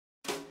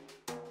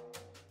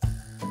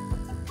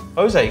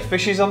Jose,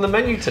 fish is on the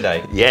menu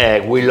today.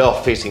 Yeah, we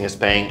love fish in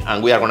Spain,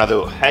 and we are gonna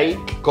do hake,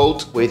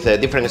 coat with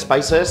different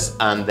spices,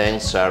 and then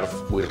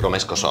serve with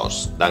Romesco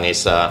sauce. That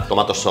is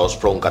tomato sauce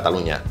from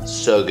Catalonia.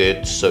 So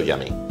good, so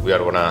yummy. We are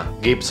gonna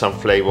give some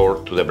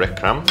flavor to the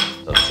breadcrumb,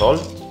 some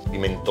salt,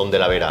 pimentón de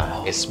la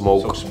vera,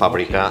 smoked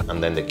paprika,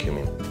 and then the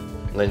cumin.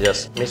 And then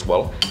just mix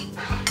well.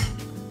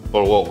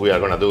 For what we are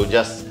gonna do,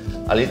 just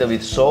a little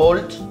bit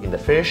salt in the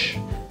fish,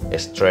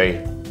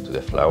 straight to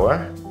the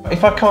flour.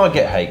 If I can't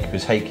get hake,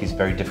 because hake is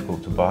very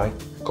difficult to buy.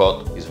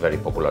 Cod is very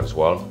popular as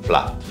well.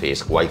 Flat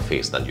fish, white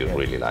fish that you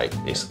really like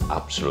is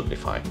absolutely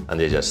fine. And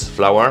then just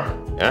flour,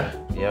 yeah?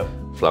 Yep.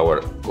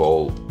 Flour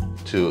go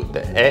to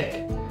the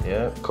egg,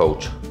 Yeah.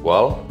 coat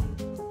well,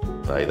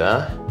 like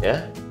that,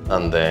 yeah?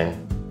 And then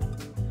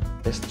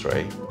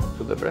straight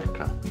to the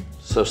breadcrumb.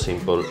 So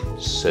simple,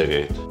 so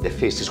good. The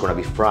fish is gonna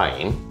be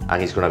frying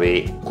and it's gonna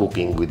be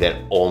cooking with their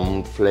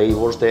own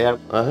flavors there.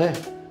 Okay.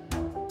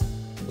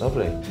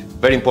 Lovely.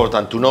 Very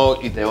important to know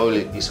if the oil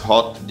is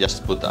hot,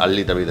 just put a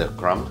little bit of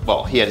crumb.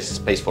 Well, here is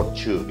space for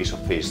 2 pieces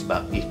of fish,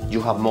 but if you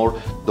have more,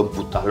 don't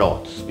put a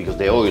lot, because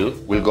the oil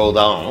will go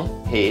down,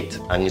 heat,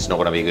 and it's not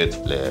gonna be good.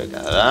 Look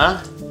at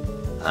that.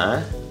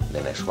 And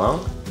the next one,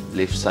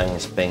 leave some in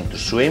Spain to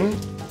swim.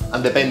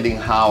 And depending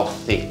how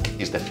thick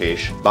is the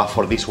fish, but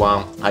for this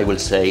one, I will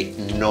say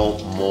no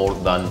more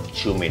than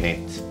 2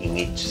 minutes in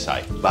each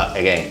side. But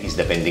again, it's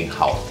depending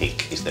how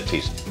thick is the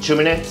fish. 2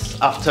 minutes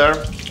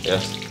after,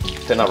 just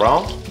turn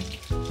around.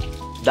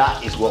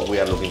 That is what we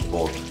are looking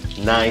for.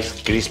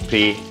 Nice,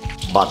 crispy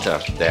butter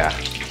there.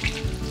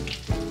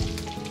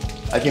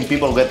 I think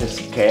people get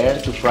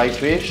scared to fry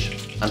fish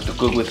and to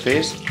cook with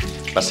fish,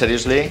 but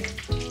seriously,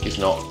 it's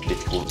not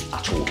difficult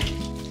at all.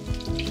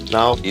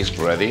 Now it's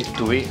ready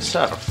to be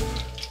served.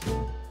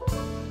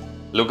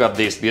 Look at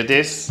these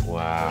beauties.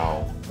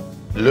 Wow.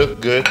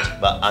 Look good,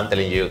 but I'm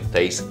telling you,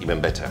 tastes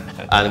even better.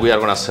 And we are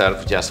gonna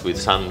serve just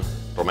with some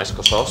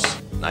Romesco sauce.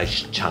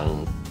 Nice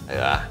chunk, like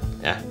that,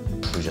 yeah?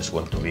 You just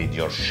want to be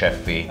your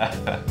chefy.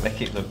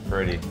 Make it look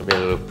pretty. Make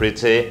it look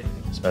pretty,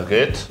 smell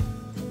good.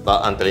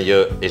 But I'm telling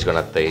you, it's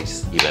gonna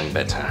taste even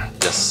better.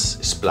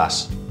 Just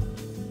splash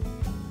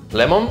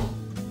lemon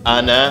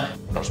and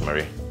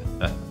rosemary.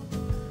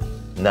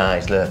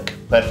 Nice, look,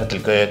 perfectly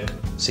cooked,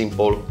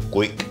 simple,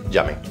 quick,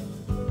 yummy.